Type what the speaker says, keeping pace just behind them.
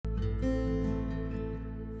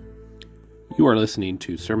You are listening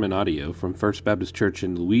to sermon audio from First Baptist Church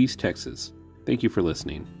in Louise, Texas. Thank you for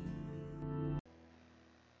listening.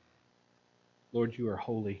 Lord, you are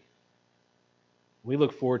holy. We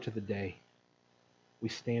look forward to the day we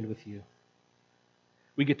stand with you.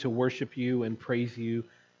 We get to worship you and praise you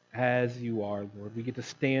as you are, Lord. We get to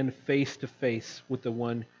stand face to face with the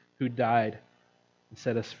one who died and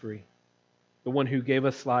set us free, the one who gave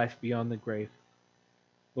us life beyond the grave.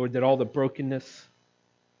 Lord, that all the brokenness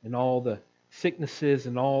and all the sicknesses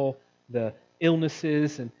and all the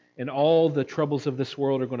illnesses and all the troubles of this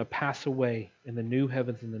world are going to pass away in the new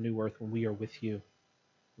heavens and the new earth when we are with you.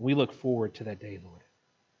 We look forward to that day, Lord.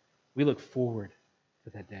 We look forward to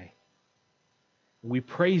that day. We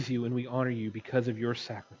praise you and we honor you because of your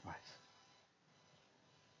sacrifice.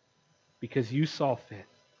 Because you saw fit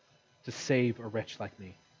to save a wretch like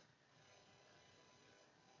me.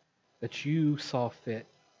 That you saw fit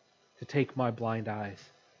to take my blind eyes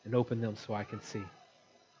and open them so I can see.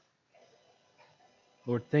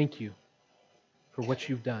 Lord, thank you for what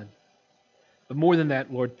you've done. But more than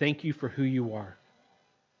that, Lord, thank you for who you are.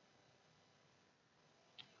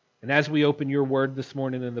 And as we open your word this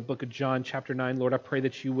morning in the book of John, chapter 9, Lord, I pray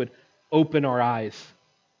that you would open our eyes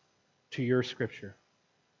to your scripture.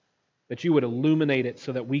 That you would illuminate it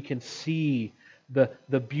so that we can see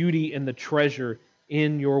the beauty and the treasure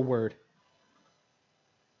in your word.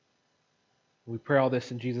 We pray all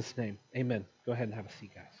this in Jesus' name. Amen. Go ahead and have a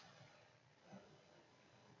seat, guys.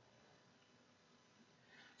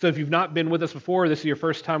 So if you've not been with us before, this is your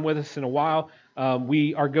first time with us in a while,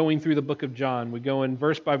 we are going through the book of John. We're going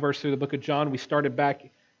verse by verse through the book of John. We started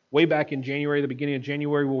way back in January, the beginning of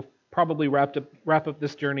January. We'll probably wrap up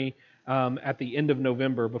this journey at the end of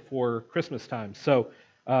November before Christmas time. So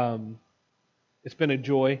it's been a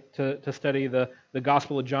joy to study the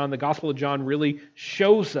Gospel of John. The Gospel of John really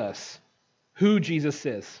shows us who Jesus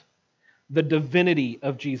is, the divinity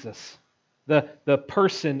of Jesus, the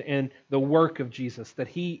person and the work of Jesus, that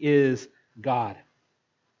He is God,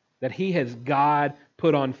 that He has God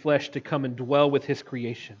put on flesh to come and dwell with His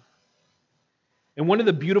creation. And one of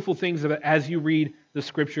the beautiful things of it, as you read the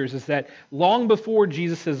Scriptures, is that long before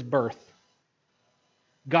Jesus' birth,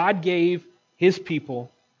 God gave His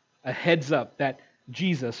people a heads up that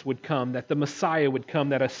Jesus would come, that the Messiah would come,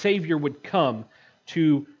 that a Savior would come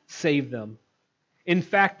to save them. In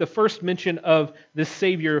fact, the first mention of this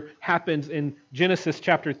Savior happens in Genesis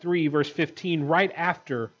chapter 3, verse 15, right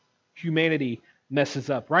after humanity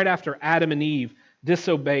messes up, right after Adam and Eve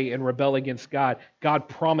disobey and rebel against God. God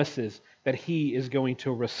promises that He is going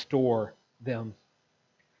to restore them.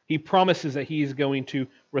 He promises that He is going to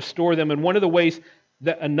restore them. And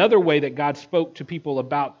another way that God spoke to people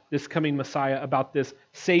about this coming Messiah, about this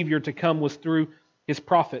Savior to come, was through His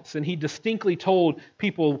prophets. And He distinctly told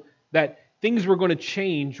people that things were going to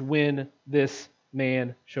change when this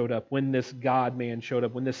man showed up, when this God-man showed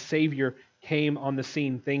up, when this Savior came on the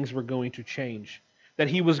scene. Things were going to change. That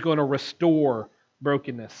He was going to restore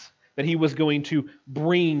brokenness, that He was going to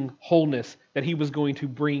bring wholeness, that He was going to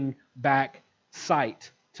bring back sight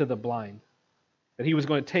to the blind, that He was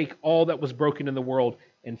going to take all that was broken in the world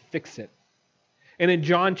and fix it. And in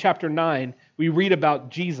John chapter 9, we read about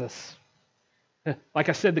Jesus. Like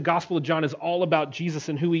I said, the Gospel of John is all about Jesus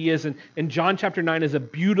and who He is. And John chapter 9 is a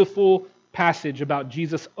beautiful passage about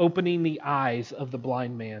Jesus opening the eyes of the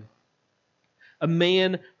blind man. A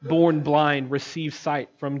man born blind receives sight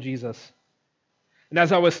from Jesus. And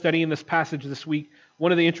as I was studying this passage this week,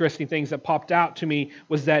 one of the interesting things that popped out to me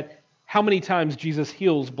was that how many times Jesus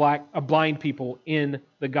heals blind people in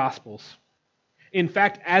the Gospels. In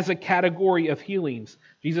fact, as a category of healings,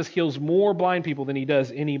 Jesus heals more blind people than He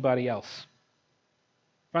does anybody else.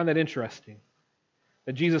 I find that interesting,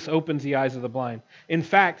 that Jesus opens the eyes of the blind. In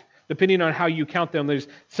fact, depending on how you count them, there's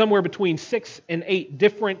somewhere between 6 and 8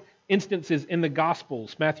 different instances in the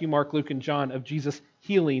Gospels, Matthew, Mark, Luke, and John, of Jesus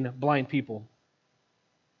healing blind people.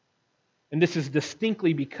 And this is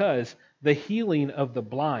distinctly because the healing of the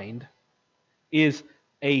blind is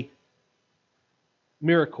a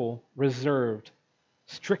miracle reserved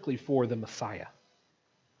strictly for the Messiah.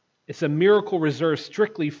 It's a miracle reserved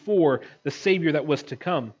strictly for the Savior that was to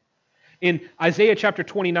come. In Isaiah chapter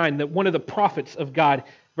 29, that one of the prophets of God,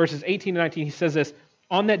 verses 18 and 19, he says this,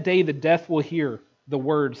 "On that day the deaf will hear the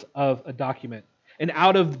words of a document, and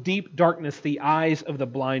out of deep darkness the eyes of the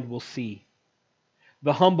blind will see.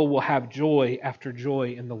 The humble will have joy after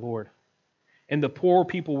joy in the Lord, and the poor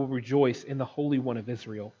people will rejoice in the Holy One of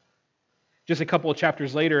Israel." Just a couple of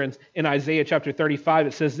chapters later, in Isaiah chapter 35,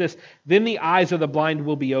 it says this, "Then the eyes of the blind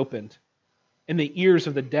will be opened, and the ears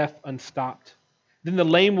of the deaf unstopped. Then the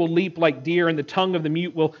lame will leap like deer, and the tongue of the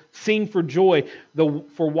mute will sing for joy.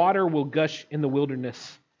 For water will gush in the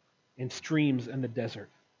wilderness and streams in the desert.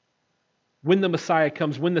 When the Messiah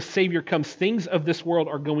comes, when the Savior comes, things of this world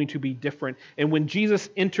are going to be different. And when Jesus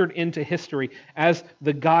entered into history as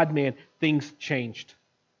the God-man, things changed.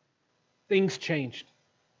 Things changed.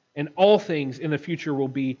 And all things in the future will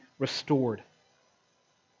be restored.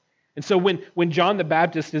 And so when John the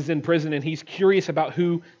Baptist is in prison and he's curious about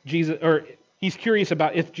who Jesus, or he's curious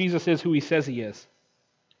about if Jesus is who he says he is,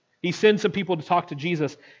 he sends some people to talk to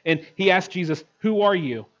Jesus, and he asks Jesus, "Who are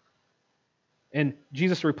you?" And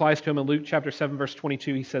Jesus replies to him in Luke chapter 7, verse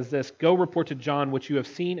 22. He says this, "Go report to John what you have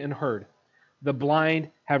seen and heard. The blind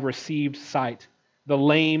have received sight. The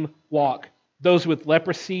lame walk. Those with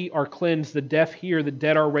leprosy are cleansed. The deaf hear. The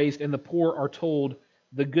dead are raised. And the poor are told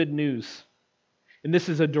the good news." And this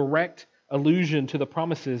is a direct allusion to the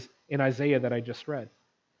promises in Isaiah that I just read,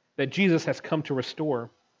 that Jesus has come to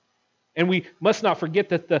restore. And we must not forget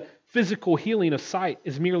that the physical healing of sight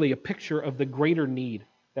is merely a picture of the greater need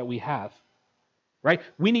that we have. Right?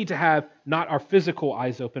 We need to have not our physical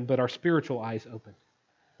eyes open, but our spiritual eyes open.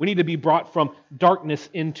 We need to be brought from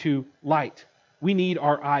darkness into light. We need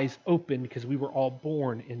our eyes open because we were all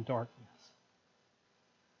born in darkness.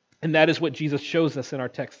 And that is what Jesus shows us in our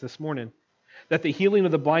text this morning. That the healing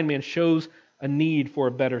of the blind man shows a need for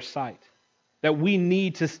a better sight. That we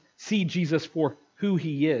need to see Jesus for who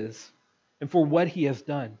he is and for what he has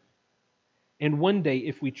done. And one day,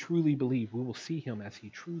 if we truly believe, we will see him as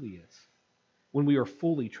he truly is. When we are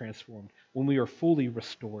fully transformed, when we are fully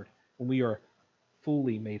restored, when we are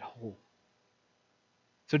fully made whole.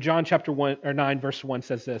 So John chapter 9, verse 1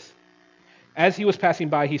 says this, "As he was passing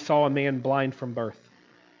by, he saw a man blind from birth.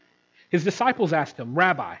 His disciples asked him,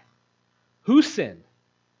 'Rabbi, who sinned,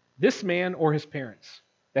 this man or his parents,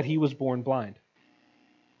 that he was born blind?'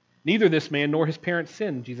 'Neither this man nor his parents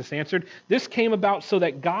sinned,' Jesus answered. 'This came about so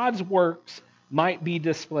that God's works might be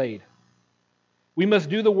displayed. We must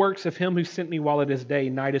do the works of him who sent me while it is day.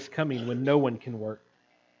 Night is coming when no one can work.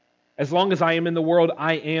 As long as I am in the world,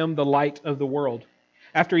 I am the light of the world.'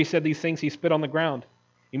 After he said these things, he spit on the ground.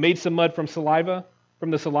 He made some mud from the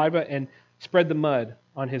saliva, and spread the mud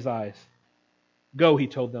on his eyes. 'Go,' he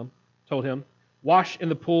told him, 'wash in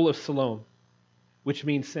the pool of Siloam,' which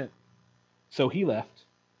means sent. So he left,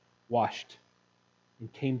 washed,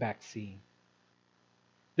 and came back seeing."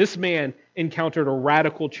 This man encountered a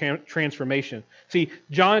radical transformation. See,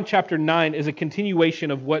 John chapter 9 is a continuation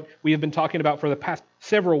of what we have been talking about for the past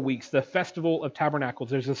several weeks, the Festival of Tabernacles.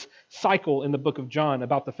 There's this cycle in the book of John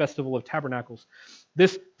about the Festival of Tabernacles.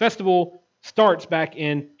 This festival starts back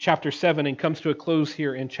in chapter 7 and comes to a close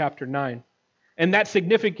here in chapter 9. And that's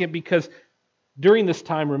significant because during this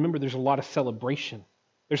time, remember, there's a lot of celebration.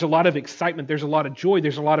 There's a lot of excitement. There's a lot of joy.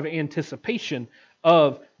 There's a lot of anticipation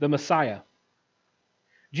of the Messiah.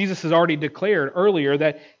 Jesus has already declared earlier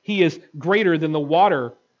that he is greater than the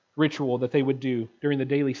water ritual that they would do during the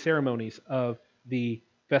daily ceremonies of the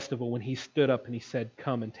festival when he stood up and he said,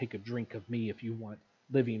 "Come and take a drink of me if you want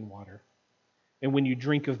living water. And when you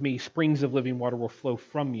drink of me, springs of living water will flow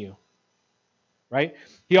from you." Right?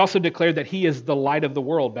 He also declared that he is the light of the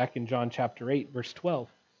world back in John chapter 8, verse 12.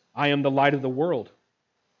 "I am the light of the world."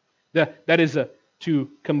 That is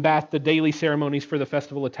to combat the daily ceremonies for the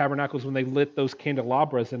Festival of Tabernacles when they lit those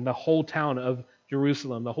candelabras and the whole town of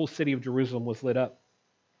Jerusalem, the whole city of Jerusalem was lit up.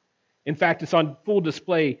 In fact, it's on full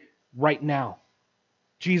display right now.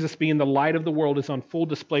 Jesus being the light of the world is on full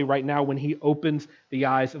display right now when he opens the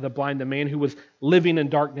eyes of the blind. The man who was living in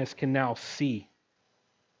darkness can now see.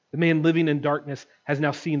 The man living in darkness has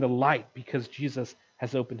now seen the light because Jesus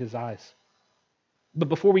has opened his eyes. But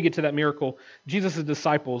before we get to that miracle, Jesus'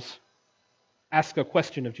 disciples ask a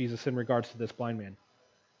question of Jesus in regards to this blind man.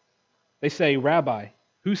 They say, "Rabbi,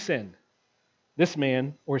 who sinned, this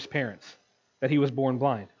man or his parents, that he was born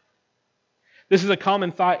blind?" This is a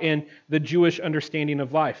common thought in the Jewish understanding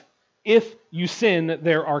of life. If you sin,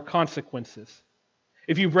 there are consequences.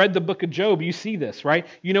 If you've read the book of Job, you see this, right?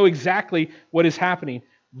 You know exactly what is happening.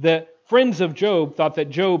 The friends of Job thought that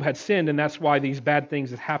Job had sinned, and that's why these bad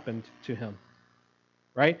things had happened to him.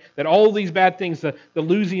 Right? That all these bad things, the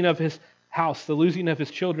losing of his house, the losing of his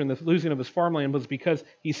children, the losing of his farmland was because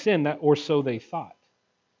he sinned, or so they thought.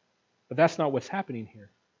 But that's not what's happening here.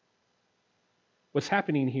 What's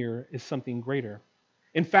happening here is something greater.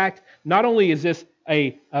 In fact, not only is this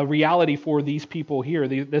a reality for these people here,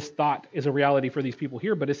 this thought is a reality for these people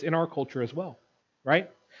here, but it's in our culture as well,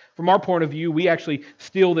 right? From our point of view, we actually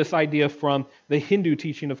steal this idea from the Hindu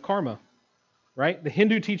teaching of karma, right? The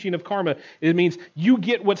Hindu teaching of karma, it means you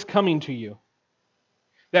get what's coming to you.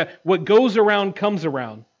 That what goes around comes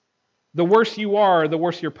around. The worse you are, the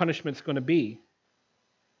worse your punishment's going to be.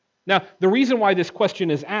 Now, the reason why this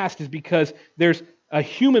question is asked is because there's a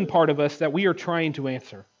human part of us that we are trying to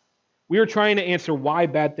answer. We are trying to answer why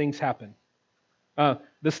bad things happen.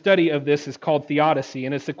 The study of this is called theodicy,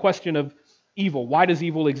 and it's the question of evil. Why does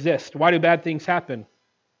evil exist? Why do bad things happen?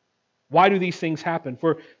 Why do these things happen?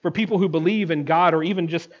 For people who believe in God or even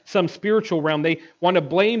just some spiritual realm, they want to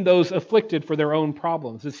blame those afflicted for their own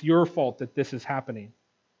problems. It's your fault that this is happening.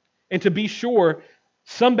 And to be sure,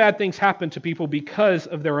 some bad things happen to people because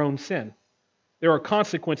of their own sin. There are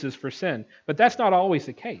consequences for sin, but that's not always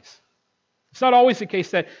the case. It's not always the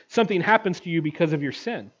case that something happens to you because of your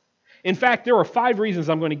sin. In fact, there are 5 reasons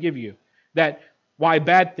I'm going to give you that why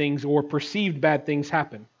bad things or perceived bad things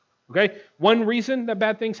happen. Okay? One reason that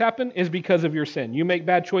bad things happen is because of your sin. You make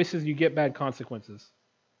bad choices, you get bad consequences.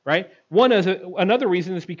 Right? Another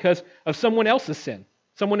reason is because of someone else's sin.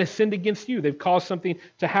 Someone has sinned against you. They've caused something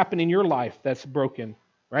to happen in your life that's broken.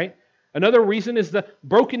 Right? Another reason is the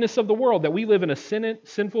brokenness of the world, that we live in a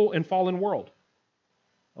sinful and fallen world.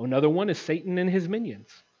 Another one is Satan and his minions.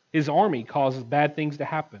 His army causes bad things to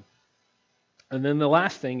happen. And then the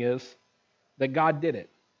last thing is that God did it.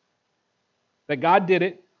 That God did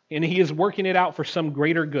it, and He is working it out for some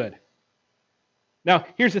greater good. Now,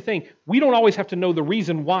 here's the thing. We don't always have to know the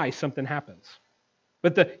reason why something happens.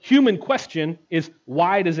 But the human question is,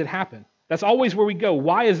 why does it happen? That's always where we go.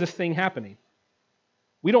 Why is this thing happening?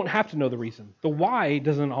 We don't have to know the reason. The why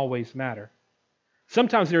doesn't always matter.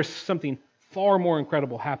 Sometimes there's something far more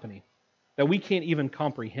incredible happening that we can't even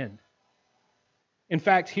comprehend. In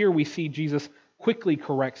fact, here we see Jesus quickly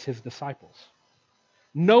corrects His disciples.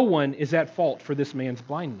 No one is at fault for this man's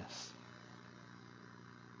blindness.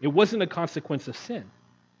 It wasn't a consequence of sin.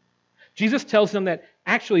 Jesus tells them that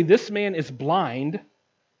actually this man is blind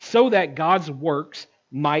so that God's works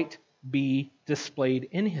might be displayed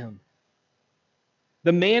in him.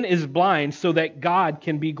 The man is blind so that God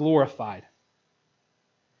can be glorified.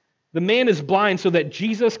 The man is blind so that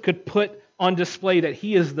Jesus could put on display that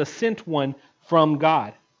He is the sent one from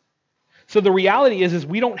God. So the reality is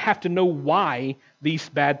we don't have to know why these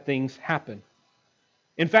bad things happen.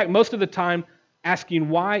 In fact, most of the time, asking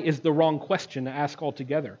why is the wrong question to ask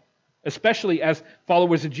altogether, especially as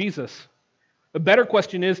followers of Jesus. A better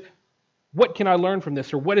question is, what can I learn from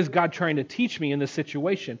this? Or what is God trying to teach me in this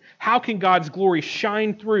situation? How can God's glory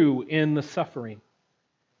shine through in the suffering?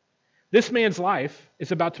 This man's life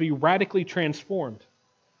is about to be radically transformed.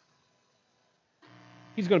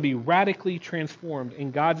 He's going to be radically transformed,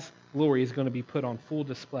 and God's glory is going to be put on full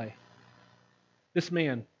display. This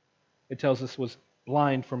man, it tells us, was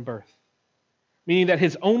blind from birth, meaning that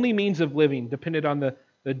his only means of living depended on the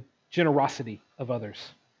generosity of others.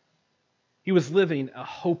 He was living a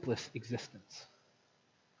hopeless existence.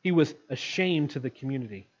 He was a shame to the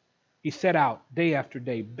community. He set out day after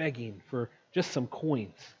day begging for just some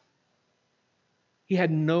coins. He had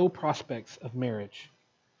no prospects of marriage.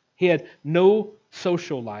 He had no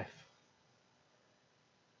social life.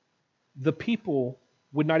 The people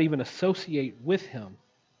would not even associate with him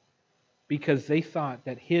because they thought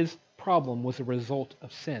that his problem was a result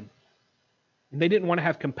of sin. And they didn't want to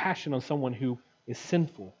have compassion on someone who is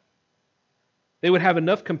sinful. They would have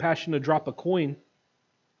enough compassion to drop a coin,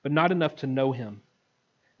 but not enough to know him,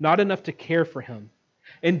 not enough to care for him.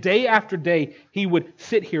 And day after day, he would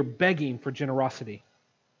sit here begging for generosity.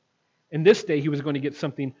 And this day, he was going to get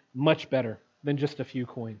something much better than just a few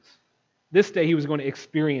coins. This day, he was going to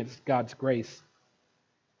experience God's grace.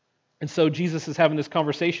 And so Jesus is having this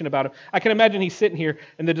conversation about him. I can imagine he's sitting here,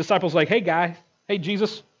 and the disciples are like, hey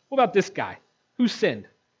Jesus, what about this guy? Who sinned?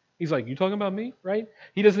 He's like, you talking about me, right?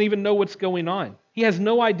 He doesn't even know what's going on. He has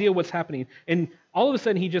no idea what's happening. And all of a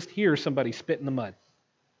sudden, he just hears somebody spit in the mud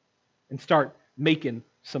and start making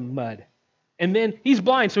some mud. And then he's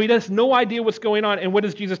blind, so he has no idea what's going on. And what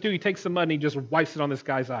does Jesus do? He takes the mud and he just wipes it on this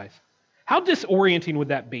guy's eyes. How disorienting would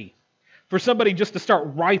that be? For somebody just to start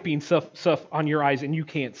wiping stuff on your eyes and you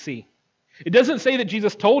can't see. It doesn't say that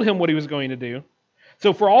Jesus told him what he was going to do.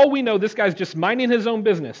 So for all we know, this guy's just minding his own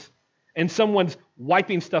business and someone's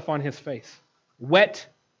wiping stuff on his face. Wet,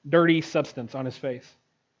 dirty substance on his face.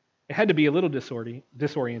 It had to be a little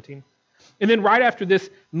disorienting. And then right after this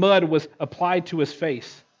mud was applied to his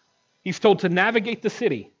face, he's told to navigate the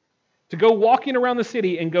city, to go walking around the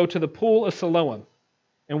city and go to the pool of Siloam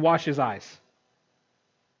and wash his eyes.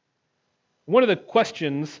 One of the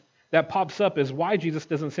questions that pops up is why Jesus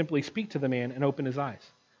doesn't simply speak to the man and open his eyes.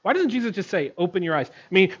 Why doesn't Jesus just say, open your eyes?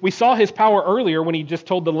 I mean, we saw his power earlier when he just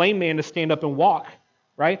told the lame man to stand up and walk,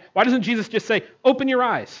 right? Why doesn't Jesus just say, open your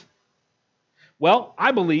eyes? Well,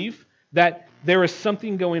 I believe that there is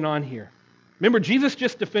something going on here. Remember, Jesus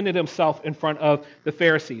just defended himself in front of the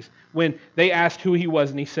Pharisees when they asked who he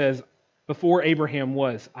was, and he says, before Abraham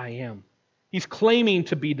was, I am. He's claiming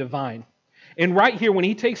to be divine. And right here, when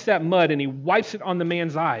he takes that mud and he wipes it on the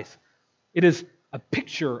man's eyes, it is a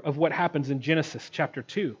picture of what happens in Genesis chapter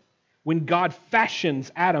 2, when God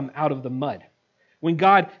fashions Adam out of the mud. When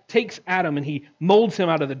God takes Adam and he molds him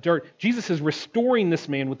out of the dirt, Jesus is restoring this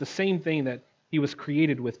man with the same thing that he was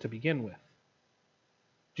created with to begin with.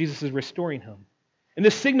 Jesus is restoring him. And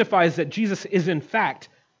this signifies that Jesus is in fact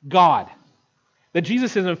God. That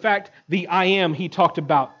Jesus is in fact the I am he talked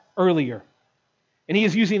about earlier. And he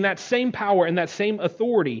is using that same power and that same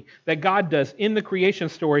authority that God does in the creation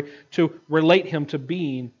story to relate him to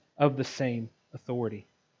being of the same authority.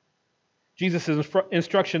 Jesus'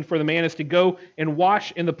 instruction for the man is to go and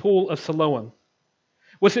wash in the pool of Siloam.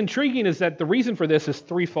 What's intriguing is that the reason for this is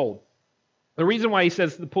threefold. The reason why he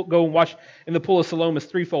says go and wash in the pool of Siloam is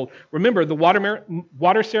threefold. Remember the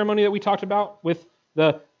water ceremony that we talked about with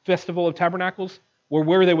the Festival of Tabernacles,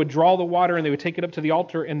 where they would draw the water and they would take it up to the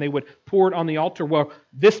altar and they would pour it on the altar. Well,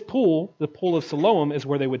 this pool, the pool of Siloam, is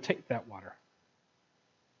where they would take that water.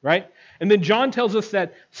 Right? And then John tells us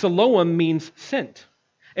that Siloam means sent.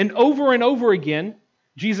 And over again,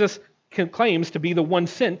 Jesus claims to be the one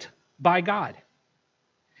sent by God.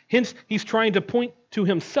 Hence, he's trying to point to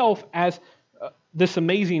himself as this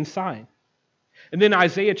amazing sign. And then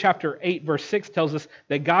Isaiah chapter 8, verse 6 tells us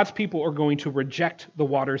that God's people are going to reject the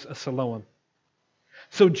waters of Siloam.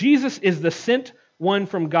 So Jesus is the sent one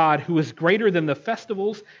from God who is greater than the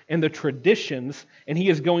festivals and the traditions, and he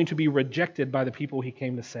is going to be rejected by the people he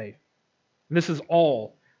came to save. And this is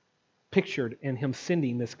all pictured in him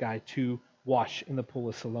sending this guy to wash in the pool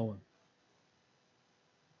of Siloam.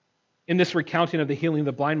 In this recounting of the healing of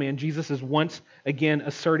the blind man, Jesus is once again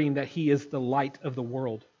asserting that he is the light of the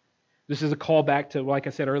world. This is a callback to, like I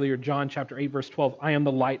said earlier, John chapter 8, verse 12. I am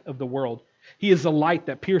the light of the world. He is the light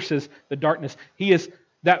that pierces the darkness.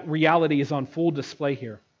 That reality is on full display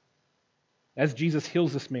here as Jesus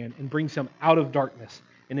heals this man and brings him out of darkness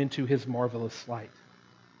and into his marvelous light.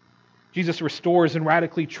 Jesus restores and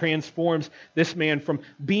radically transforms this man from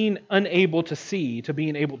being unable to see to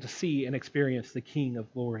being able to see and experience the King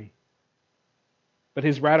of glory. But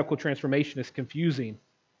his radical transformation is confusing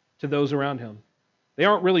to those around him. They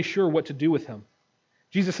aren't really sure what to do with him.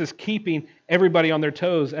 Jesus is keeping everybody on their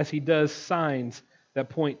toes as he does signs that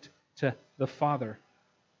point to the Father.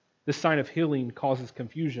 This sign of healing causes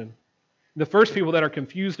confusion. The first people that are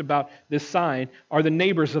confused about this sign are the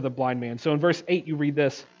neighbors of the blind man. So in verse 8 you read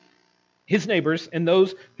this. His neighbors and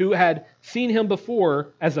those who had seen him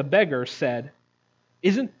before as a beggar said,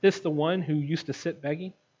 "Isn't this the one who used to sit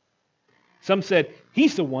begging?" Some said,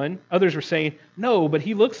 "He's the one." Others were saying, "No, but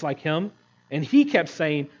he looks like him." And he kept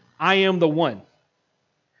saying, "I am the one."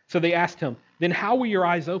 So they asked him, "Then how were your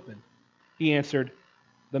eyes open?" He answered,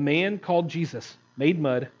 "The man called Jesus made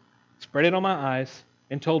mud, spread it on my eyes,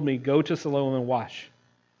 and told me, 'Go to Siloam and wash.'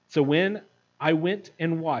 So when I went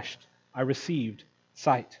and washed, I received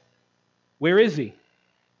sight." "Where is he?"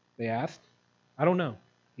 they asked. "I don't know,"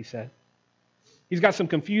 he said. He's got some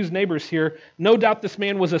confused neighbors here. No doubt this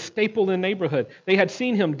man was a staple in the neighborhood. They had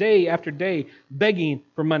seen him day after day begging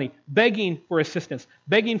for money, begging for assistance,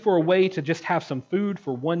 begging for a way to just have some food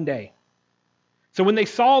for one day. So when they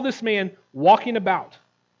saw this man walking about,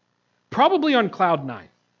 probably on cloud nine,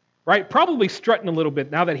 right? Probably strutting a little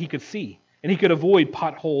bit now that he could see, and he could avoid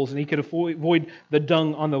potholes, and he could avoid the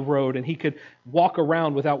dung on the road, and he could walk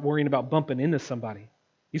around without worrying about bumping into somebody.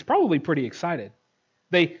 He's probably pretty excited.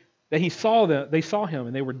 They saw him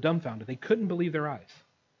and they were dumbfounded. They couldn't believe their eyes.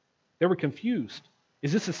 They were confused.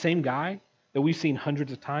 Is this the same guy that we've seen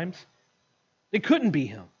hundreds of times? It couldn't be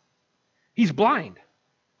him. He's blind.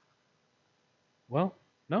 Well,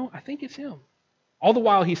 no, I think it's him. All the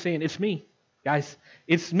while he's saying, "It's me, guys.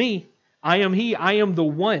 It's me. I am he. I am the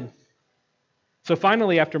one." So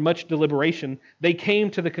finally, after much deliberation, they came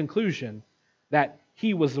to the conclusion that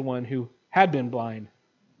he was the one who had been blind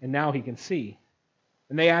and now he can see.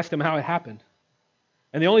 And they asked him how it happened.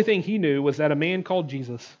 And the only thing he knew was that a man called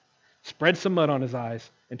Jesus spread some mud on his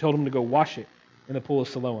eyes and told him to go wash it in the pool of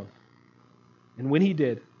Siloam. And when he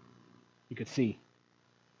did, he could see.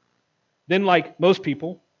 Then, like most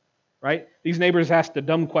people, right, these neighbors asked a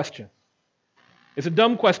dumb question. It's a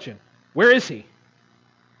dumb question. Where is he?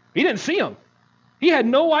 He didn't see him. He had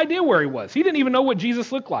no idea where he was. He didn't even know what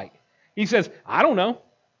Jesus looked like. He says, "I don't know."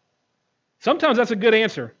 Sometimes that's a good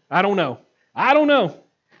answer. I don't know. I don't know.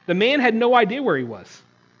 The man had no idea where he was.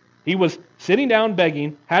 He was sitting down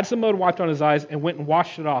begging, had some mud wiped on his eyes, and went and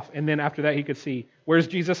washed it off. And then after that, he could see. Where's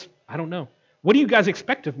Jesus? I don't know. What do you guys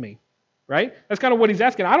expect of me? Right? That's kind of what he's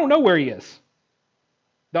asking. I don't know where he is.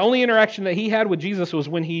 The only interaction that he had with Jesus was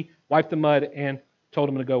when he wiped the mud and told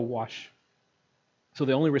him to go wash. So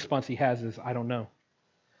the only response he has is, I don't know.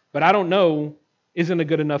 But I don't know isn't a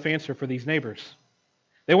good enough answer for these neighbors.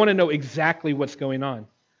 They want to know exactly what's going on.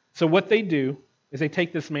 So what they do is they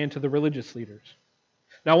take this man to the religious leaders.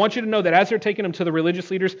 Now I want you to know that as they're taking him to the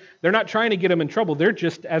religious leaders, they're not trying to get him in trouble. They're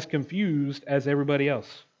just as confused as everybody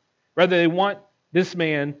else. Rather, they want this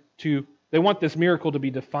miracle to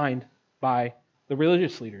be defined by the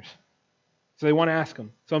religious leaders. So they want to ask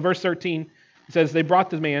him. So in verse 13, it says, they brought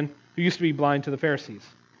the man who used to be blind to the Pharisees.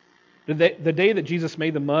 The day that Jesus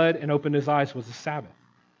made the mud and opened his eyes was the Sabbath.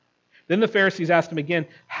 Then the Pharisees asked him again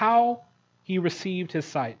how he received his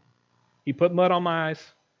sight. He put mud on my eyes.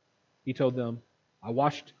 He told them, I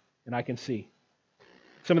washed and I can see.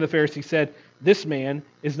 Some of the Pharisees said, this man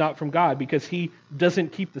is not from God because he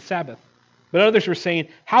doesn't keep the Sabbath. But others were saying,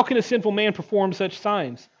 how can a sinful man perform such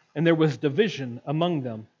signs? And there was division among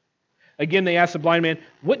them. Again, they asked the blind man,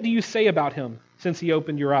 what do you say about him since he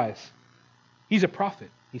opened your eyes? He's a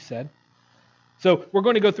prophet, he said. So we're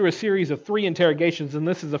going to go through a series of 3 interrogations, and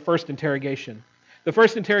this is the first interrogation. The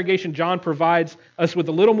first interrogation, John provides us with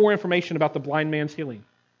a little more information about the blind man's healing.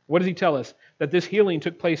 What does he tell us? That this healing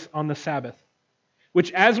took place on the Sabbath,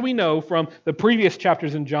 which, as we know from the previous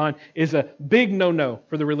chapters in John, is a big no-no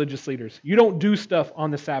for the religious leaders. You don't do stuff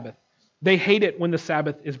on the Sabbath. They hate it when the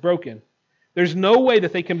Sabbath is broken. There's no way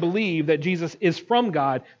that they can believe that Jesus is from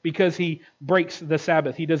God because he breaks the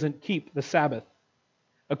Sabbath. He doesn't keep the Sabbath.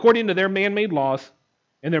 According to their man-made laws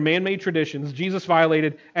and their man-made traditions, Jesus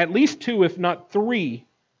violated at least 2, if not 3,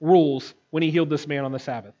 rules when he healed this man on the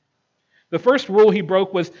Sabbath. The first rule he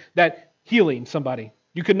broke was that healing somebody.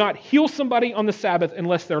 You could not heal somebody on the Sabbath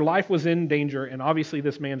unless their life was in danger, and obviously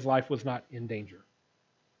this man's life was not in danger.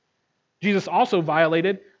 Jesus also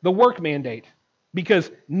violated the work mandate because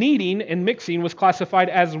kneading and mixing was classified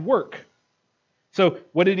as work. So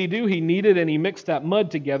what did he do? He kneaded and he mixed that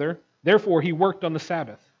mud together. Therefore, he worked on the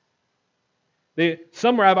Sabbath.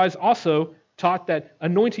 Some rabbis also taught that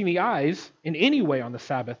anointing the eyes in any way on the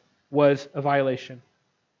Sabbath was a violation.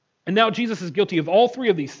 And now Jesus is guilty of all 3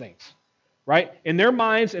 of these things, right? In their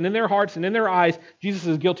minds and in their hearts and in their eyes, Jesus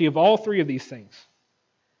is guilty of all 3 of these things.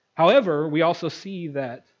 However, we also see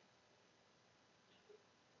that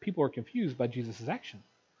people are confused by Jesus' action.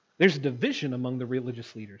 There's division among the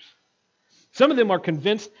religious leaders. Some of them are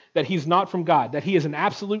convinced that he's not from God, that he is an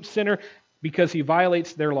absolute sinner because he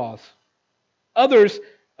violates their laws. Others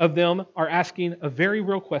of them are asking a very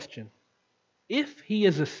real question. If he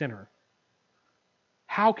is a sinner,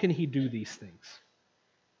 how can he do these things?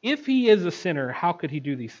 If he is a sinner, how could he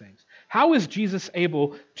do these things? How is Jesus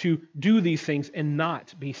able to do these things and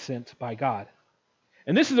not be sent by God?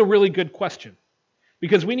 And this is a really good question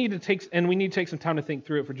because we need to take some time to think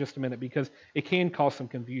through it for just a minute because it can cause some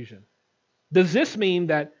confusion. Does this mean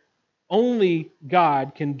that only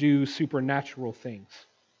God can do supernatural things?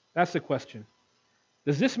 That's the question.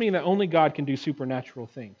 Does this mean that only God can do supernatural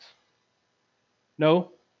things?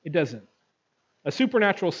 No, it doesn't. A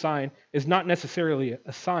supernatural sign is not necessarily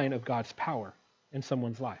a sign of God's power in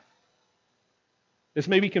someone's life. This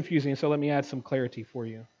may be confusing, so let me add some clarity for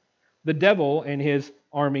you. The devil and his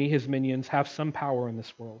army, his minions, have some power in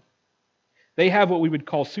this world. They have what we would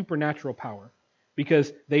call supernatural power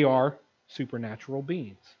because they are supernatural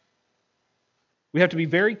beings. We have to be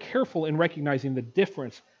very careful in recognizing the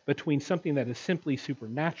difference between something that is simply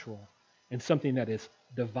supernatural and something that is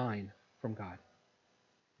divine from God.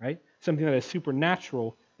 Right? Something that is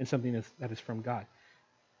supernatural and something that is from God.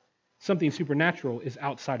 Something supernatural is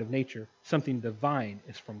outside of nature. Something divine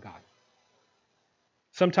is from God.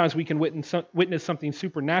 Sometimes we can witness something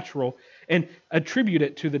supernatural and attribute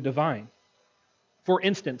it to the divine. For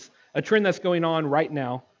instance, a trend that's going on right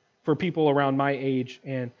now for people around my age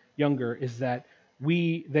and younger is that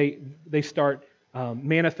they start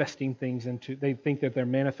manifesting things they think that they're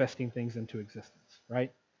manifesting things into existence,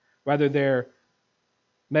 right? Whether they're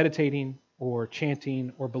meditating or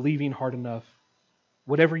chanting or believing hard enough,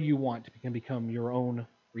 whatever you want can become your own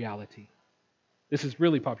reality. This is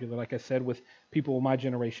really popular, like I said, with people of my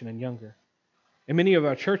generation and younger. In many of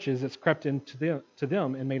our churches, it's crept into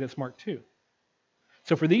them and made its mark too.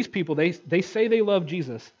 So for these people, they say they love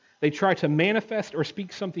Jesus. They try to manifest or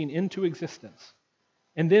speak something into existence.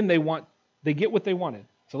 And then they get what they wanted.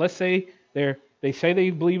 So let's say they say they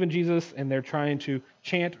believe in Jesus and they're trying to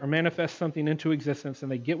chant or manifest something into existence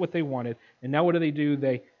and they get what they wanted. And now what do?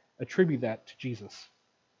 They attribute that to Jesus.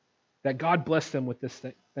 That God blessed them with this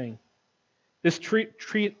thing. This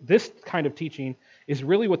kind of teaching is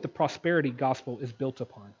really what the prosperity gospel is built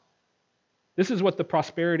upon. This is what the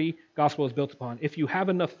prosperity gospel is built upon. If you have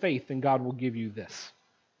enough faith, then God will give you this.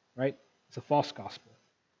 right? It's a false gospel.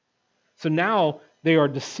 So now they are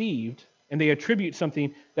deceived and they attribute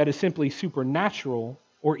something that is simply supernatural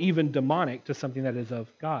or even demonic to something that is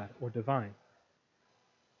of God or divine.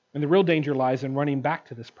 And the real danger lies in running back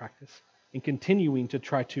to this practice and continuing to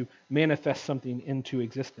try to manifest something into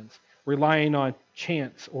existence, relying on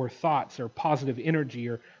chance or thoughts or positive energy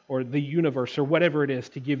or the universe or whatever it is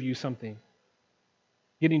to give you something.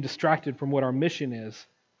 Getting distracted from what our mission is,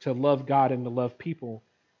 to love God and to love people,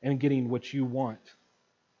 and getting what you want.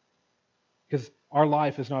 Because our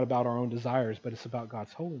life is not about our own desires, but it's about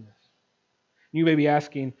God's holiness. You may be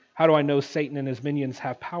asking, how do I know Satan and his minions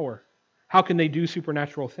have power? How can they do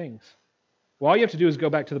supernatural things? Well, all you have to do is go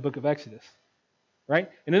back to the book of Exodus, right?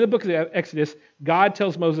 And in the book of Exodus, God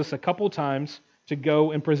tells Moses a couple times to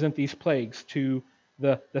go and present these plagues to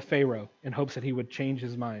the Pharaoh in hopes that he would change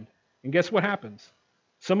his mind. And guess what happens?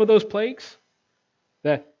 Some of those plagues,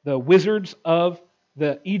 the wizards of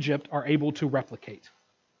the Egypt are able to replicate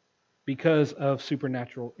because of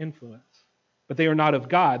supernatural influence. But they are not of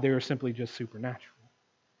God, they are simply just supernatural.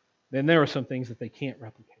 Then there are some things that they can't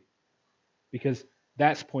replicate because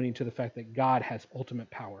that's pointing to the fact that God has ultimate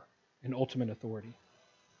power and ultimate authority.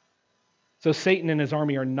 So Satan and his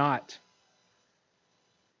army are not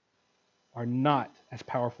as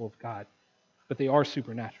powerful as God, but they are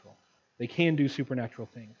supernatural. They can do supernatural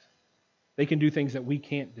things. They can do things that we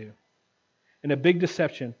can't do. And a big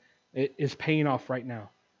deception is paying off right now,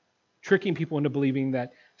 tricking people into believing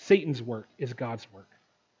that Satan's work is God's work.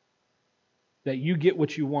 That you get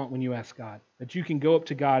what you want when you ask God. That you can go up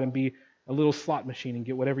to God and be a little slot machine and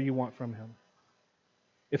get whatever you want from him.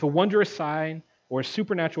 If a wondrous sign or a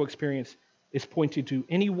supernatural experience is pointed to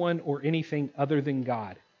anyone or anything other than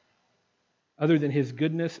God, other than his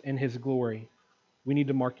goodness and his glory, we need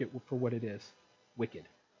to mark it for what it is. Wicked.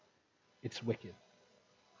 It's wicked.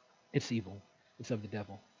 It's evil. It's of the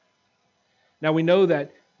devil. Now we know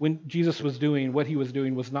that when Jesus was doing what he was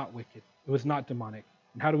doing was not wicked. It was not demonic.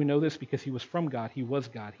 And how do we know this? Because he was from God. He was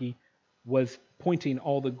God. He was pointing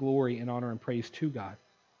all the glory and honor and praise to God.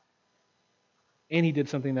 And he did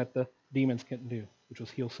something that the demons couldn't do, which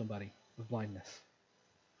was heal somebody of blindness.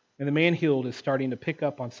 And the man healed is starting to pick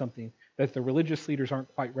up on something that the religious leaders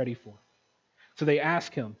aren't quite ready for. So they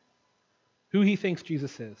ask him who he thinks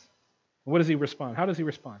Jesus is. And what does he respond? How does he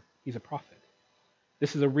respond? He's a prophet.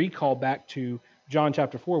 This is a recall back to John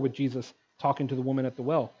chapter 4 with Jesus talking to the woman at the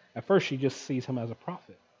well. At first, she just sees him as a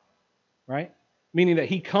prophet, right? Meaning that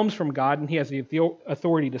he comes from God and he has the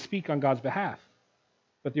authority to speak on God's behalf.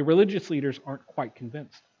 But the religious leaders aren't quite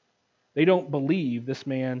convinced. They don't believe this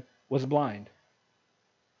man was blind.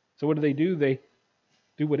 So what do? They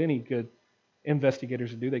do what any good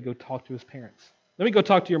investigators would do. They go talk to his parents. Let me go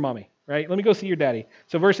talk to your mommy, right? Let me go see your daddy.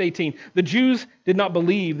 So verse 18, the Jews did not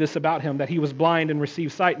believe this about him, that he was blind and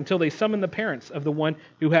received sight, until they summoned the parents of the one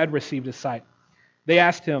who had received his sight. They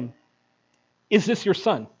asked him, is this your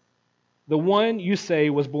son, the one you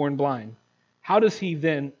say was born blind? How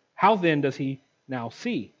then does he now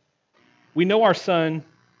see? We know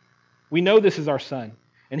this is our son,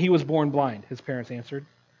 and he was born blind, his parents answered.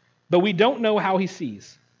 But we don't know how he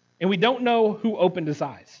sees, and we don't know who opened his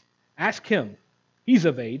eyes. Ask him. He's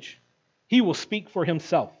of age. He will speak for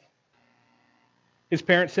himself. His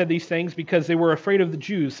parents said these things because they were afraid of the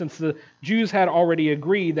Jews, since the Jews had already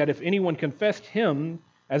agreed that if anyone confessed him,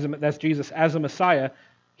 that's Jesus, as a Messiah,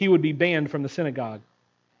 he would be banned from the synagogue.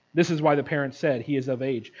 This is why the parents said he is of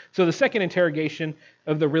age. So the second interrogation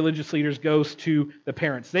of the religious leaders goes to the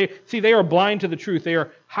parents. They are blind to the truth. They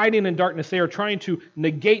are hiding in darkness. They are trying to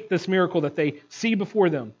negate this miracle that they see before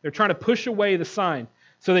them. They're trying to push away the sign.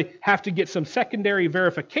 So they have to get some secondary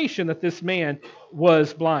verification that this man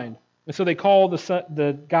was blind. And so they call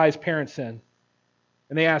the guy's parents in.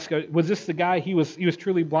 And they ask, was this the guy? He was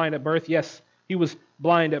truly blind at birth? Yes, he was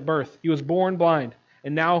blind at birth. He was born blind.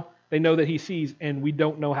 And now they know that he sees, and we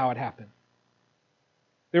don't know how it happened.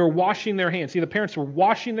 They were washing their hands. See, the parents were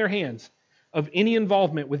washing their hands of any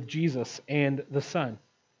involvement with Jesus and the Son.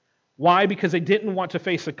 Why? Because they didn't want to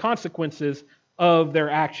face the consequences of their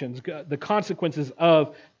actions, the consequences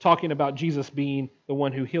of talking about Jesus being the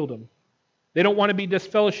one who healed them. They don't want to be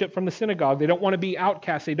disfellowshipped from the synagogue. They don't want to be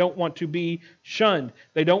outcast. They don't want to be shunned.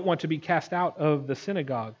 They don't want to be cast out of the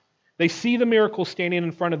synagogue. They see the miracle standing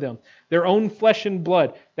in front of them, their own flesh and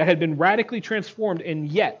blood that had been radically transformed, and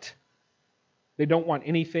yet they don't want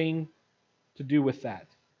anything to do with that.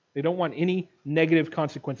 They don't want any negative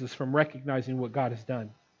consequences from recognizing what God has done.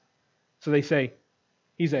 So they say,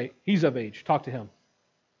 he's of age. Talk to him.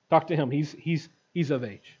 Talk to him. He's of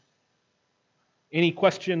age. Any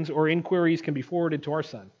questions or inquiries can be forwarded to our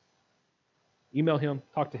son. Email him.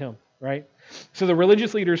 Talk to him. right? So the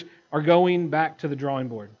religious leaders are going back to the drawing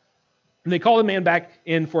board. And they call the man back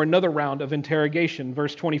in for another round of interrogation,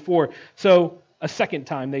 verse 24. So a second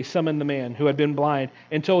time they summoned the man who had been blind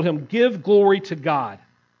and told him, "Give glory to God.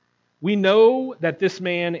 We know that this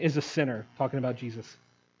man is a sinner," talking about Jesus.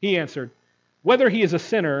 He answered, "Whether he is a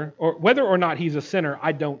sinner, or whether or not he's a sinner,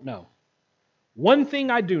 I don't know. One thing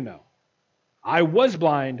I do know. I was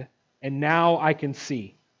blind, and now I can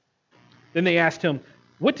see." Then they asked him,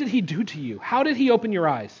 "What did he do to you? How did he open your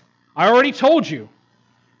eyes?" "I already told you."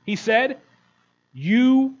 He said,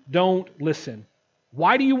 "You don't listen.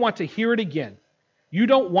 Why do you want to hear it again? You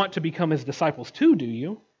don't want to become his disciples too, do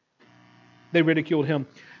you?" They ridiculed him.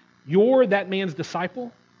 "You're that man's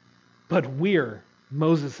disciple, but we're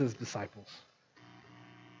Moses' disciples.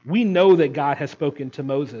 We know that God has spoken to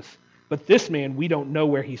Moses, but this man, we don't know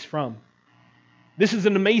where he's from." "This is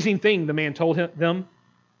an amazing thing," the man told them.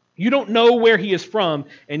 "You don't know where he is from,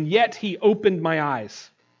 and yet he opened my eyes.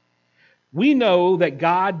 We know that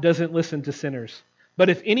God doesn't listen to sinners, but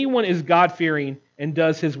if anyone is God-fearing and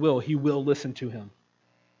does his will, he will listen to him."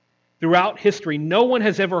 Throughout history, no one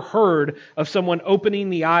has ever heard of someone opening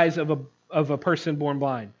the eyes of a person born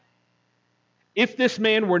blind. If this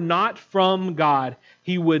man were not from God,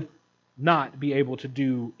 he would not be able to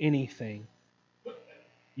do anything.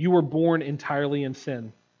 "You were born entirely in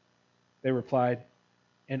sin," they replied.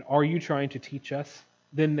 "And are you trying to teach us?"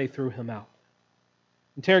 Then they threw him out.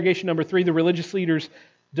 Interrogation number 3, the religious leaders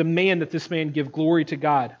demand that this man give glory to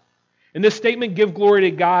God. And this statement, "give glory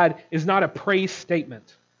to God," is not a praise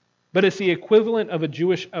statement, but it's the equivalent of a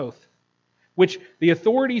Jewish oath, which the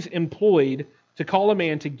authorities employed to call a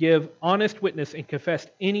man to give honest witness and confess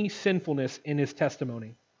any sinfulness in his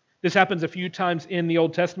testimony. This happens a few times in the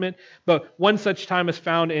Old Testament, but one such time is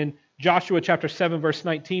found in Joshua chapter 7, verse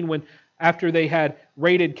 19, when after they had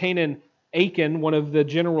raided Canaan, Achan, one of the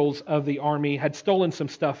generals of the army, had stolen some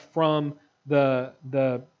stuff from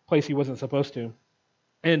the place he wasn't supposed to.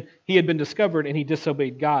 And he had been discovered and he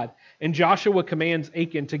disobeyed God. And Joshua commands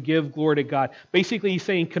Achan to give glory to God. Basically, he's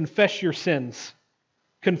saying, confess your sins.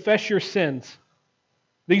 Confess your sins.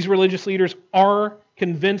 These religious leaders are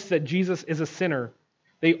convinced that Jesus is a sinner.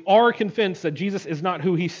 They are convinced that Jesus is not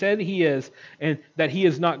who he said he is and that he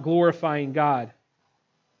is not glorifying God,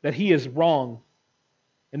 that he is wrong.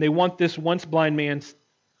 And they want this once blind man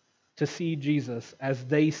to see Jesus as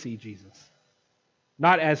they see Jesus,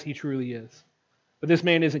 not as he truly is. But this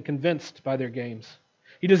man isn't convinced by their games.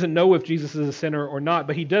 He doesn't know if Jesus is a sinner or not,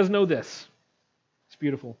 but he does know this. It's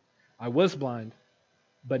beautiful. "I was blind,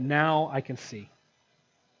 but now I can see."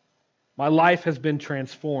 My life has been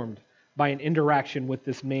transformed by an interaction with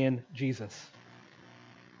this man, Jesus.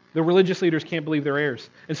 The religious leaders can't believe their ears.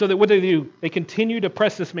 And so what do? They continue to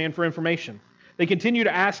press this man for information. They continue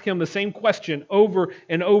to ask him the same question over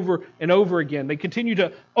and over and over again. They continue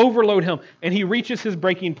to overload him. And he reaches his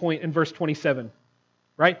breaking point in verse 27.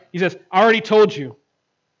 Right? He says, "I already told you,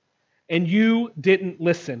 and you didn't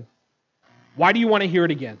listen. Why do you want to hear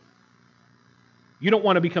it again?" You don't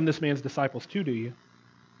want to become this man's disciples too, do you?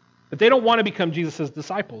 But they don't want to become Jesus'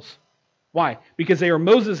 disciples. Why? Because they are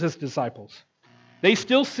Moses' disciples. They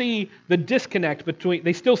still see a disconnect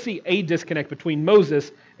between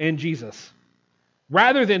Moses and Jesus,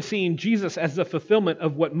 rather than seeing Jesus as the fulfillment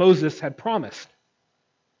of what Moses had promised.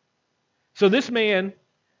 So this man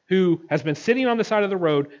who has been sitting on the side of the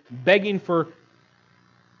road begging for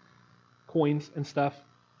coins and stuff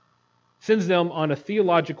sends them on a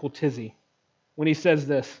theological tizzy when he says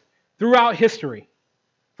this: "Throughout history,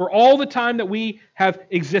 for all the time that we have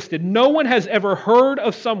existed, no one has ever heard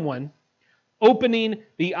of someone opening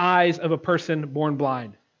the eyes of a person born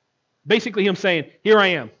blind." Basically him saying, "Here I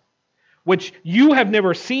am, which you have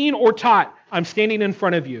never seen or taught. I'm standing in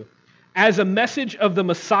front of you as a message of the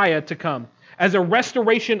Messiah to come, as a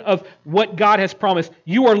restoration of what God has promised.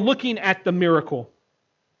 You are looking at the miracle,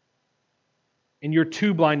 and you're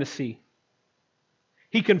too blind to see."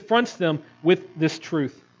 He confronts them with this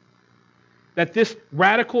truth, that this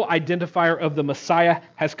radical identifier of the Messiah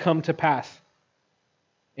has come to pass.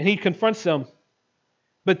 And he confronts them,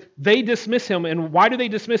 but they dismiss him. And why do they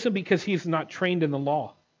dismiss him? Because he's not trained in the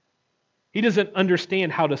law. He doesn't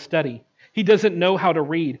understand how to study. He doesn't know how to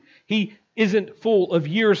read. He isn't full of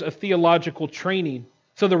years of theological training.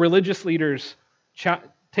 So the religious leaders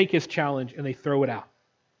take his challenge and they throw it out.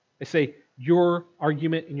 They say, "Your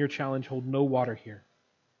argument and your challenge hold no water here.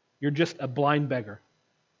 You're just a blind beggar.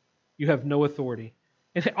 You have no authority."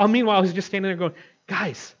 And meanwhile, he's just standing there going,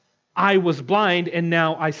 "Guys, I was blind and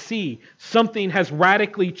now I see. Something has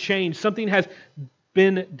radically changed. Something has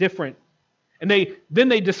been different." And then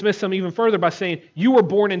they dismiss him even further by saying, "You were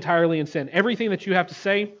born entirely in sin. Everything that you have to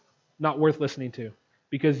say, not worth listening to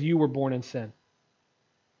because you were born in sin.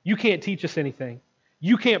 You can't teach us anything.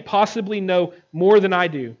 You can't possibly know more than I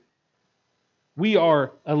do. We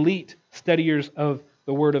are elite studiers of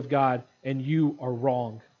the Word of God, and you are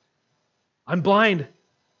wrong. I'm blind.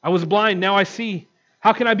 I was blind, now I see.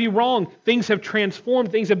 How can I be wrong? Things have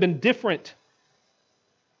transformed. Things have been different.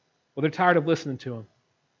 Well, they're tired of listening to him.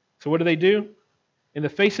 So what do? In the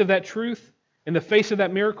face of that truth, in the face of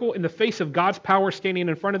that miracle, in the face of God's power standing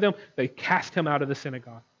in front of them, they cast him out of the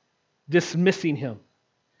synagogue, dismissing him,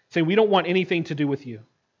 saying, we don't want anything to do with you.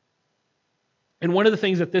 And one of the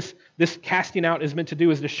things that this casting out is meant to do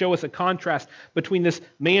is to show us a contrast between this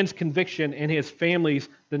man's conviction and his family's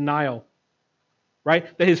denial.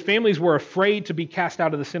 Right? That his families were afraid to be cast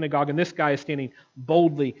out of the synagogue, and this guy is standing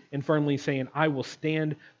boldly and firmly saying, I will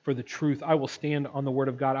stand for the truth. I will stand on the Word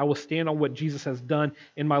of God. I will stand on what Jesus has done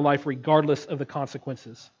in my life regardless of the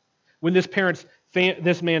consequences. When this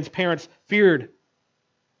man's parents feared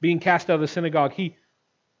being cast out of the synagogue, he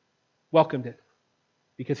welcomed it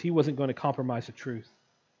because he wasn't going to compromise the truth.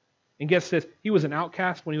 And guess this, he was an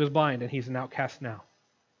outcast when he was blind, and he's an outcast now.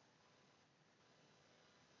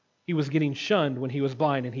 He was getting shunned when he was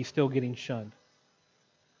blind, and he's still getting shunned.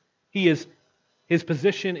 His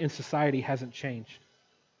position in society hasn't changed.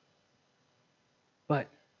 But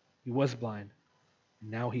he was blind,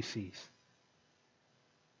 and now he sees.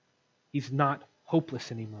 He's not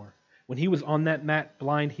hopeless anymore. When he was on that mat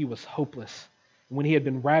blind, he was hopeless. And when he had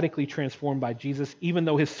been radically transformed by Jesus, even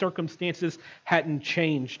though his circumstances hadn't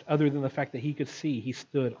changed other than the fact that he could see, he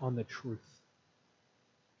stood on the truth.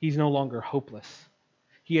 He's no longer hopeless.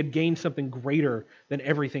 He had gained something greater than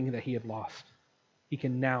everything that he had lost. He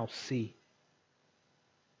can now see.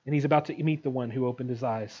 And he's about to meet the one who opened his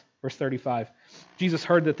eyes. Verse 35. Jesus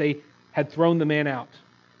heard that they had thrown the man out.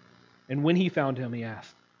 And when he found him, he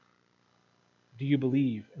asked, do you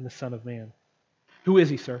believe in the Son of Man? Who is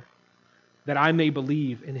he, sir? That I may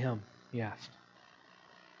believe in him, he asked.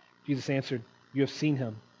 Jesus answered, you have seen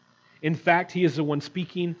him. In fact, he is the one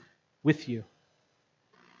speaking with you.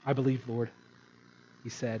 I believe, Lord, he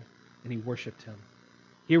said, and he worshipped him.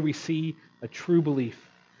 Here we see a true belief.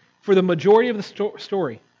 For the majority of the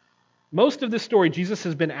story, most of this story, Jesus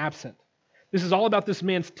has been absent. This is all about this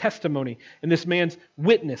man's testimony and this man's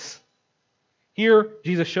witness. Here,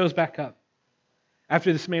 Jesus shows back up.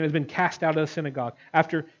 After this man has been cast out of the synagogue,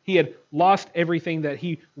 after he had lost everything that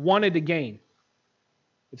he wanted to gain.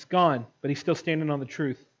 It's gone, but he's still standing on the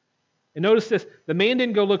truth. And notice this, the man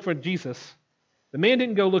didn't go look for Jesus. The man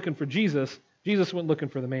didn't go looking for Jesus. Jesus went looking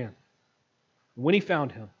for the man. When he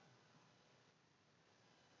found him,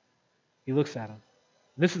 he looks at him.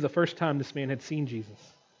 This is the first time this man had seen Jesus.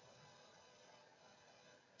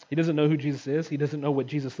 He doesn't know who Jesus is. He doesn't know what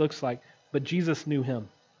Jesus looks like, but Jesus knew him.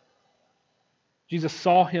 Jesus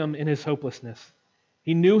saw him in his hopelessness.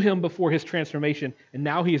 He knew him before his transformation, and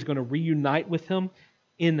now he is going to reunite with him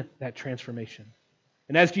in that transformation.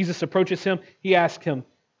 And as Jesus approaches him, he asks him,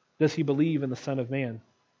 does he believe in the Son of Man?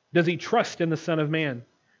 Does he trust in the Son of Man?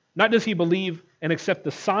 Not does he believe and accept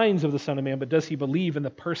the signs of the Son of Man, but does he believe in the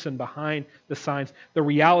person behind the signs, the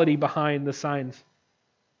reality behind the signs?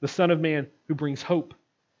 The Son of Man who brings hope,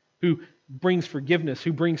 who brings forgiveness,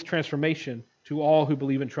 who brings transformation to all who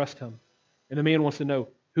believe and trust him. And the man wants to know,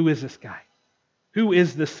 who is this guy? Who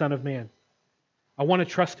is this Son of Man? I want to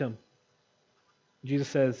trust him. Jesus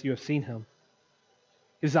says, you have seen him.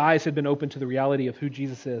 His eyes had been opened to the reality of who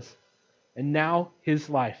Jesus is. And now his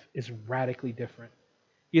life is radically different.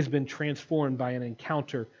 He has been transformed by an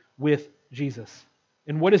encounter with Jesus.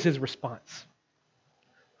 And what is his response?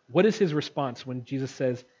 What is his response when Jesus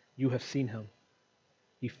says, you have seen him?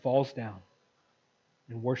 He falls down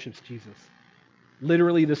and worships Jesus.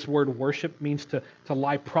 Literally, this word worship means to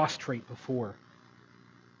lie prostrate before.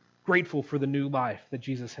 Grateful for the new life that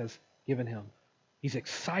Jesus has given him. He's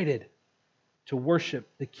excited to worship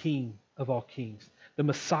the King of all kings, the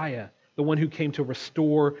Messiah, the one who came to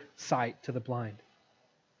restore sight to the blind.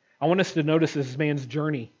 I want us to notice this man's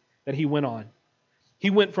journey that he went on.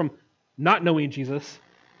 He went from not knowing Jesus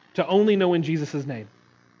to only knowing Jesus' name,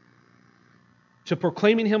 to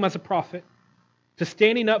proclaiming him as a prophet, to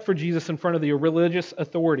standing up for Jesus in front of the religious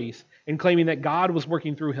authorities and claiming that God was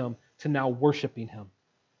working through him, to now worshiping him.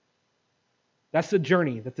 That's the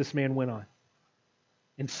journey that this man went on.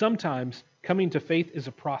 And sometimes coming to faith is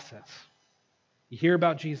a process. You hear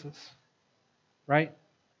about Jesus, right?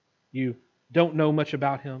 You don't know much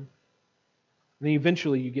about him. And then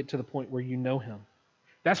eventually you get to the point where you know him.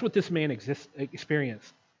 That's what this man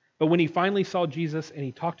experienced. But when he finally saw Jesus and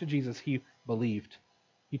he talked to Jesus, he believed.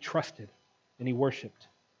 He trusted and he worshiped.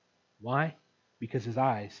 Why? Because his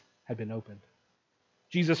eyes had been opened.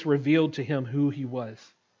 Jesus revealed to him who he was,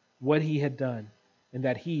 what he had done, and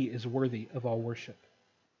that he is worthy of all worship.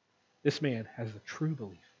 This man has the true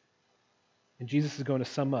belief. And Jesus is going to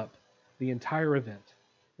sum up the entire event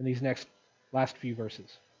in these last few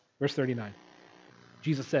verses. Verse 39.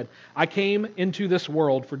 Jesus said, I came into this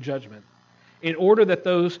world for judgment, in order that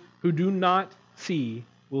those who do not see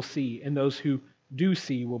will see, and those who do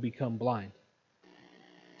see will become blind.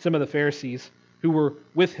 Some of the Pharisees who were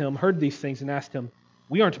with him heard these things and asked him,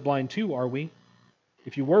 we aren't blind too, are we?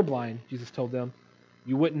 If you were blind, Jesus told them,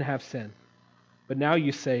 you wouldn't have sin. But now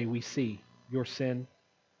you say, we see. Your sin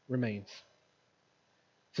remains.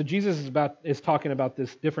 So Jesus is talking about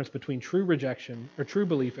this difference between true rejection, or true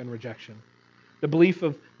belief and rejection. The belief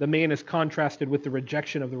of the man is contrasted with the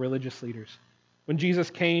rejection of the religious leaders. When Jesus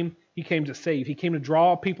came, he came to save. He came to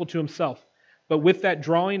draw people to himself. But with that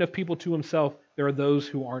drawing of people to himself, there are those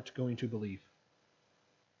who aren't going to believe.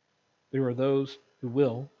 There are those who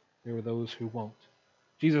will. There are those who won't.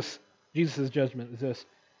 Jesus' judgment is this.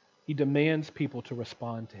 He demands people to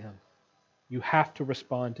respond to him. You have to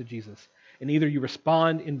respond to Jesus. And either you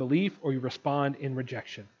respond in belief or you respond in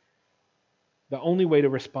rejection. The only way to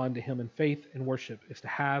respond to him in faith and worship is to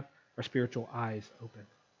have our spiritual eyes open.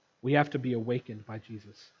 We have to be awakened by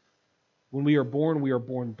Jesus. When we are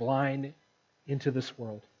born blind into this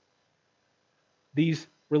world. These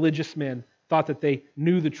religious men thought that they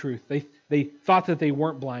knew the truth. They thought that they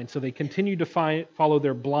weren't blind, so they continued to follow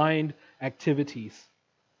their blind activities.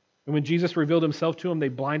 And when Jesus revealed himself to them, they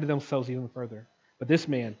blinded themselves even further. But this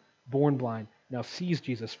man, born blind, now sees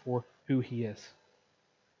Jesus for who he is.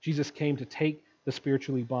 Jesus came to take the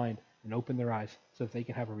spiritually blind and open their eyes so that they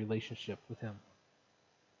can have a relationship with him.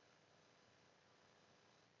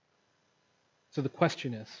 So the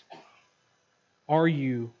question is, are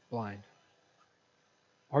you blind?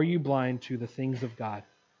 Are you blind to the things of God?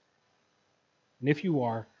 And if you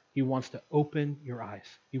are, he wants to open your eyes.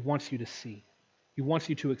 He wants you to see. He wants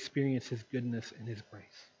you to experience his goodness and his grace.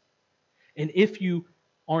 And if you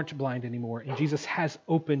aren't blind anymore and Jesus has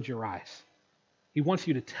opened your eyes, he wants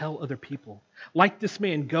you to tell other people. Like this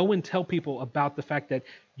man, go and tell people about the fact that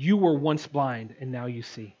you were once blind and now you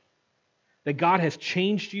see. That God has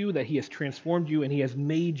changed you, that he has transformed you, and he has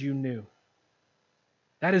made you new.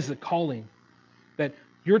 That is the calling. That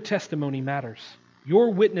your testimony matters.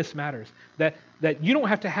 Your witness matters. That you don't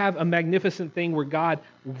have to have a magnificent thing where God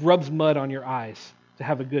rubs mud on your eyes to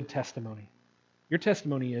have a good testimony. Your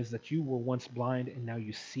testimony is that you were once blind and now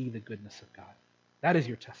you see the goodness of God. That is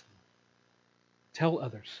your testimony. Tell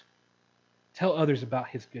others. Tell others about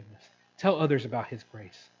his goodness. Tell others about his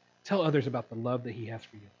grace. Tell others about the love that he has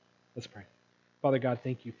for you. Let's pray. Father God,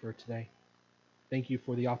 thank you for today. Thank you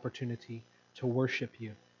for the opportunity to worship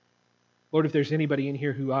you. Lord, if there's anybody in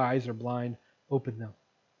here whose eyes are blind, open them.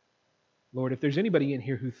 Lord, if there's anybody in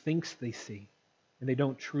here who thinks they see and they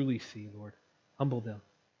don't truly see, Lord, humble them.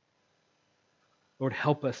 Lord,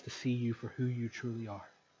 help us to see you for who you truly are,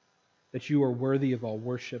 that you are worthy of all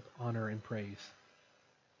worship, honor, and praise.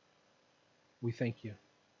 We thank you.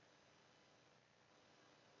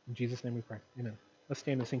 In Jesus' name we pray. Amen. Let's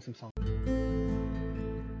stand and sing some songs.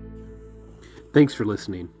 Thanks for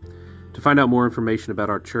listening. To find out more information about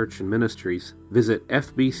our church and ministries, visit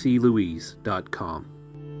fbclouise.com.